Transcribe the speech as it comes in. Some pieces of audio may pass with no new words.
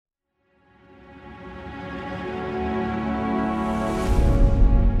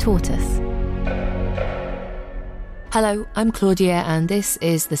Tortoise. Hello, I'm Claudia and this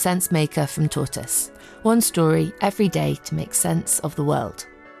is The Sense Maker from Tortoise. One story every day to make sense of the world.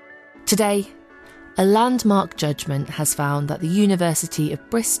 Today, a landmark judgment has found that the University of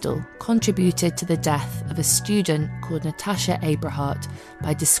Bristol contributed to the death of a student called Natasha Aeberhart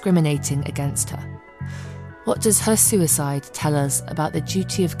by discriminating against her. What does her suicide tell us about the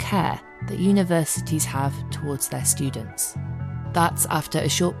duty of care that universities have towards their students? That's after a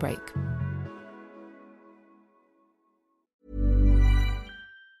short break.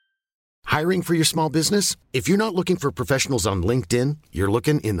 Hiring for your small business? If you're not looking for professionals on LinkedIn, you're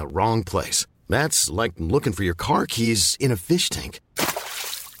looking in the wrong place. That's like looking for your car keys in a fish tank.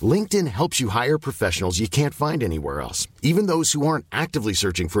 LinkedIn helps you hire professionals you can't find anywhere else, even those who aren't actively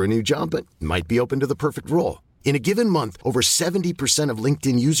searching for a new job but might be open to the perfect role. In a given month, over 70% of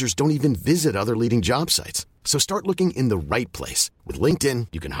LinkedIn users don't even visit other leading job sites. So start looking in the right place. With LinkedIn,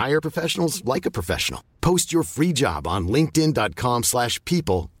 you can hire professionals like a professional. Post your free job on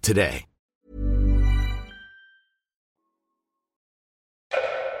linkedin.com/people today.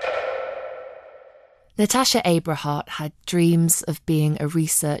 Natasha Aeberhart had dreams of being a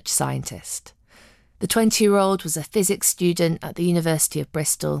research scientist. The 20-year-old was a physics student at the University of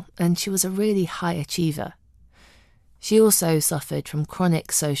Bristol, and she was a really high achiever. She also suffered from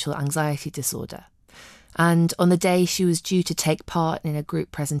chronic social anxiety disorder, and on the day she was due to take part in a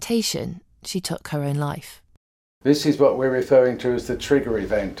group presentation, she took her own life. This is what we're referring to as the trigger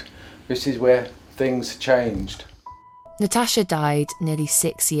event. This is where things changed. Natasha died nearly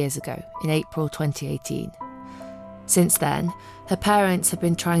 6 years ago, in April 2018. Since then, her parents have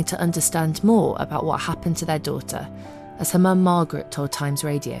been trying to understand more about what happened to their daughter, as her mum Margaret told Times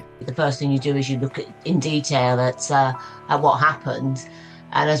Radio. The first thing you do is you look in detail at what happened,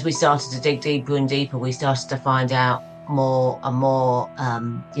 and as we started to dig deeper and deeper, we started to find out more and more,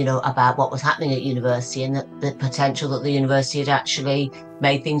 about what was happening at university and the potential that the university had actually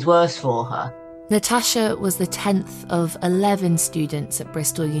made things worse for her. Natasha was the 10th of 11 students at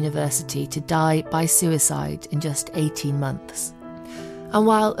Bristol University to die by suicide in just 18 months. And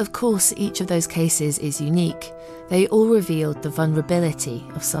while, of course, each of those cases is unique, they all revealed the vulnerability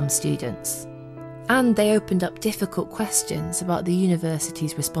of some students. And they opened up difficult questions about the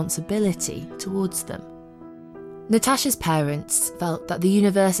university's responsibility towards them. Natasha's parents felt that the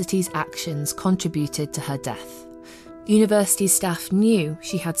university's actions contributed to her death. University staff knew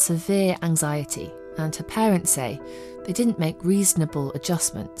she had severe anxiety, and her parents say they didn't make reasonable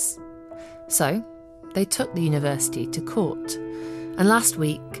adjustments. So, they took the university to court, and last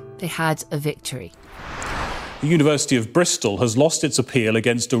week they had a victory. The University of Bristol has lost its appeal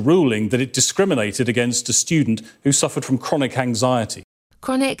against a ruling that it discriminated against a student who suffered from chronic anxiety.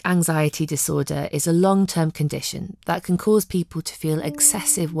 Chronic anxiety disorder is a long-term condition that can cause people to feel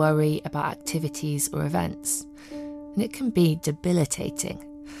excessive worry about activities or events. And it can be debilitating.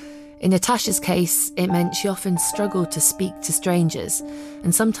 In Natasha's case, it meant she often struggled to speak to strangers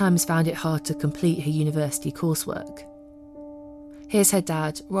and sometimes found it hard to complete her university coursework. Here's her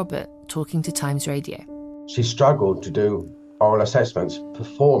dad, Robert, talking to Times Radio. She struggled to do oral assessments,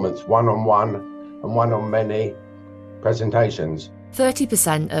 performance, one-on-one and one-on-many presentations.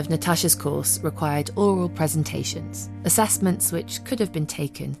 30% of Natasha's course required oral presentations, assessments which could have been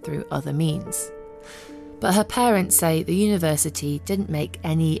taken through other means. But her parents say the university didn't make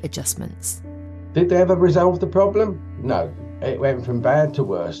any adjustments. Did they ever resolve the problem? No, it went from bad to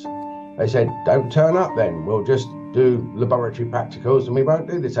worse. They said, don't turn up then, we'll just do laboratory practicals and we won't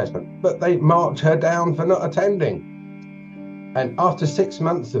do the assessment. But they marked her down for not attending. And after 6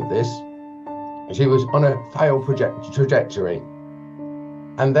 months of this, she was on a failed trajectory.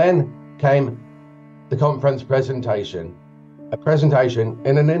 And then came the conference presentation, a presentation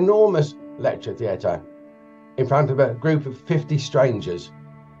in an enormous lecture theatre in front of a group of 50 strangers.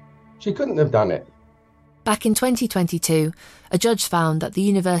 She couldn't have done it. Back in 2022, a judge found that the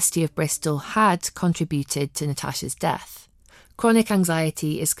University of Bristol had contributed to Natasha's death. Chronic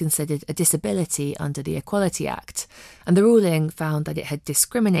anxiety is considered a disability under the Equality Act, and the ruling found that it had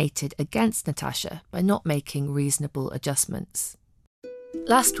discriminated against Natasha by not making reasonable adjustments.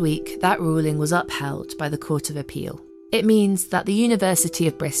 Last week, that ruling was upheld by the Court of Appeal. It means that the University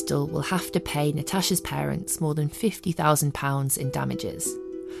of Bristol will have to pay Natasha's parents more than £50,000 in damages.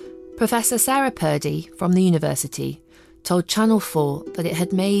 Professor Sarah Purdy from the university told Channel 4 that it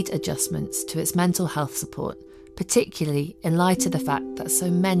had made adjustments to its mental health support, particularly in light of the fact that so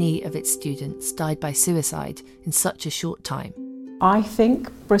many of its students died by suicide in such a short time. I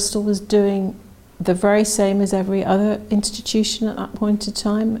think Bristol was doing the very same as every other institution at that point in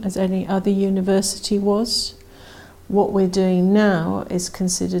time, as any other university was. What we're doing now is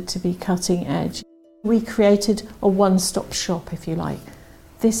considered to be cutting edge. We created a one-stop shop, if you like.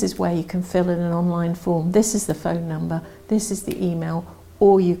 This is where you can fill in an online form. This is the phone number, this is the email,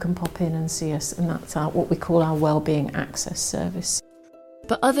 or you can pop in and see us, and that's what we call our wellbeing access service.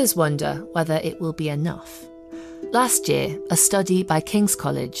 But others wonder whether it will be enough. Last year, a study by King's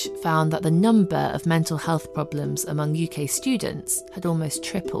College found that the number of mental health problems among UK students had almost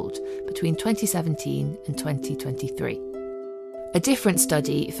tripled between 2017 and 2023. A different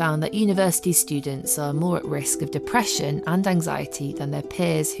study found that university students are more at risk of depression and anxiety than their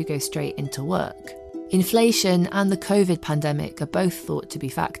peers who go straight into work. Inflation and the COVID pandemic are both thought to be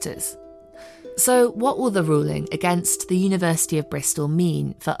factors. So, what will the ruling against the University of Bristol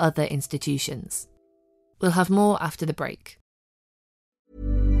mean for other institutions? We'll have more after the break.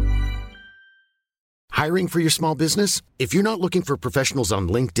 Hiring for your small business? If you're not looking for professionals on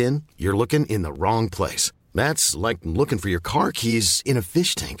LinkedIn, you're looking in the wrong place. That's like looking for your car keys in a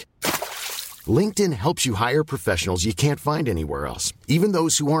fish tank. LinkedIn helps you hire professionals you can't find anywhere else, even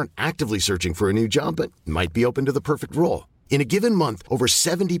those who aren't actively searching for a new job but might be open to the perfect role. In a given month, over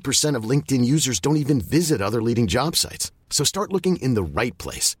 70% of LinkedIn users don't even visit other leading job sites. So start looking in the right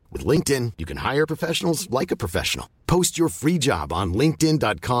place. With LinkedIn, you can hire professionals like a professional. Post your free job on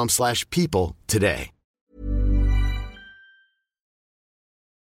linkedin.com/people today.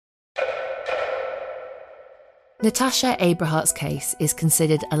 Natasha Abrahart's case is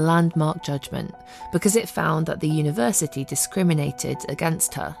considered a landmark judgment because it found that the university discriminated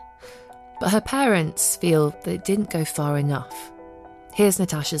against her. But her parents feel that it didn't go far enough. Here's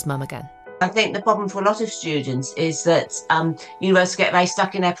Natasha's mum again. I think the problem for a lot of students is that universities get very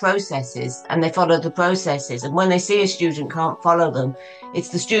stuck in their processes and they follow the processes. And when they see a student can't follow them, it's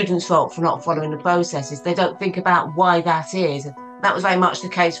the student's fault for not following the processes. They don't think about why that is. That was very much the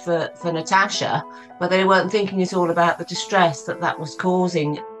case for Natasha, but they weren't thinking it's all about the distress that was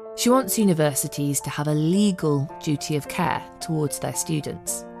causing. She wants universities to have a legal duty of care towards their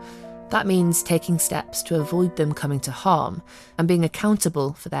students. That means taking steps to avoid them coming to harm and being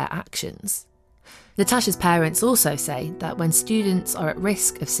accountable for their actions. Natasha's parents also say that when students are at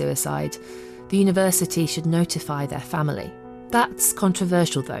risk of suicide, the university should notify their family. That's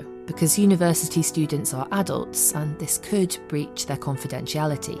controversial though, because university students are adults and this could breach their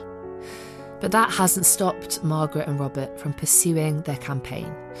confidentiality. But that hasn't stopped Margaret and Robert from pursuing their campaign,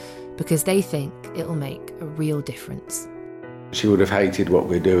 because they think it'll make a real difference. She would have hated what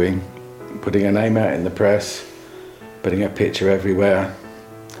we're doing, putting her name out in the press, putting her picture everywhere.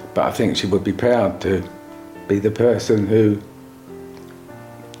 But I think she would be proud to be the person who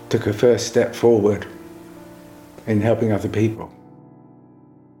took her first step forward in helping other people.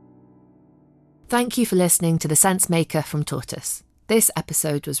 Thank you for listening to The Sense Maker from Tortoise. This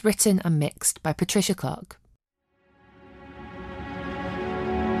episode was written and mixed by Patricia Clark.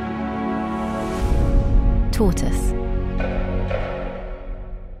 Tortoise.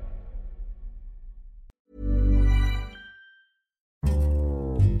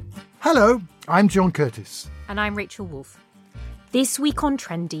 Hello, I'm John Curtis. And I'm Rachel Wolfe. This week on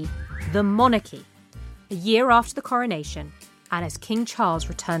Trendy, the monarchy. A year after the coronation, and as King Charles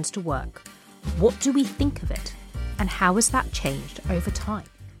returns to work, what do we think of it? And how has that changed over time?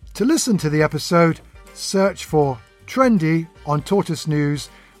 To listen to the episode, search for Trendy on Tortoise News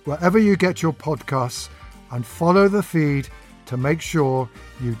wherever you get your podcasts and follow the feed to make sure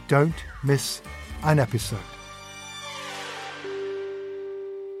you don't miss an episode.